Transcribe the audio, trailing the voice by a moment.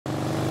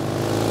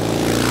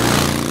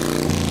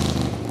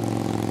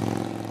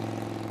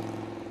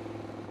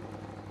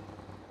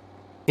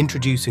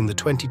Introducing the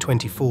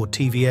 2024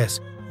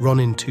 TVS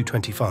Ronin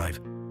 225,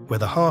 where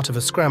the heart of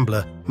a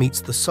scrambler meets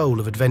the soul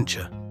of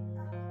adventure.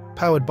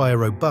 Powered by a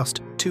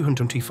robust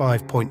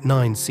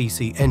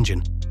 225.9cc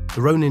engine,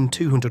 the Ronin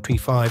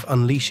 225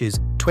 unleashes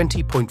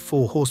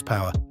 20.4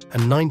 horsepower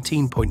and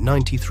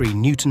 19.93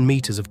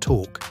 Newton-meters of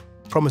torque,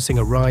 promising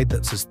a ride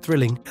that's as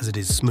thrilling as it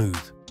is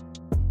smooth.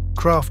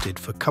 Crafted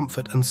for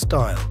comfort and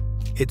style,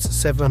 its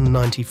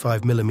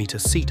 795mm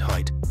seat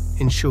height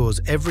ensures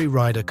every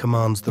rider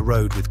commands the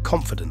road with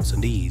confidence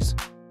and ease.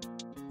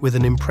 With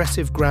an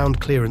impressive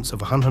ground clearance of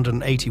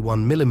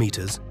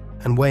 181mm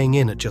and weighing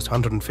in at just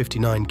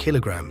 159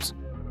 kilograms,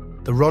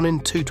 the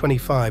Ronin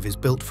 225 is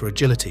built for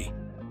agility,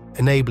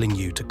 enabling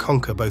you to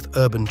conquer both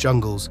urban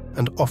jungles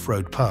and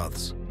off-road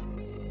paths.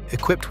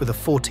 Equipped with a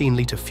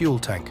 14-litre fuel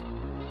tank,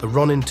 the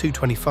Ronin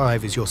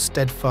 225 is your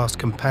steadfast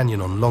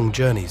companion on long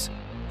journeys,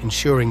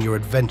 ensuring your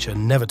adventure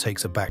never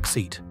takes a back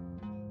seat.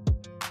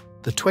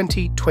 The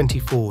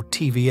 2024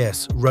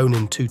 TVS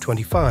Ronin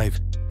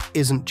 225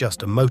 isn't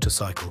just a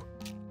motorcycle,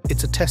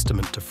 it's a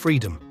testament to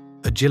freedom,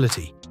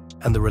 agility,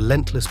 and the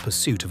relentless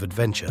pursuit of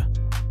adventure.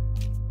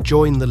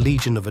 Join the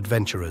legion of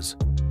adventurers.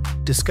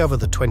 Discover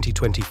the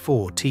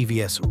 2024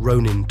 TVS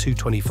Ronin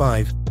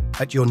 225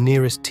 at your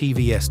nearest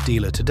TVS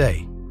dealer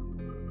today.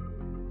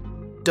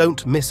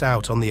 Don't miss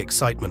out on the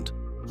excitement.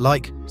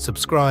 Like,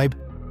 subscribe,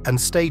 and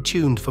stay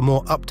tuned for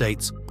more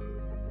updates.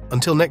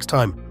 Until next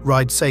time,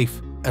 ride safe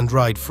and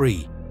ride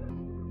free.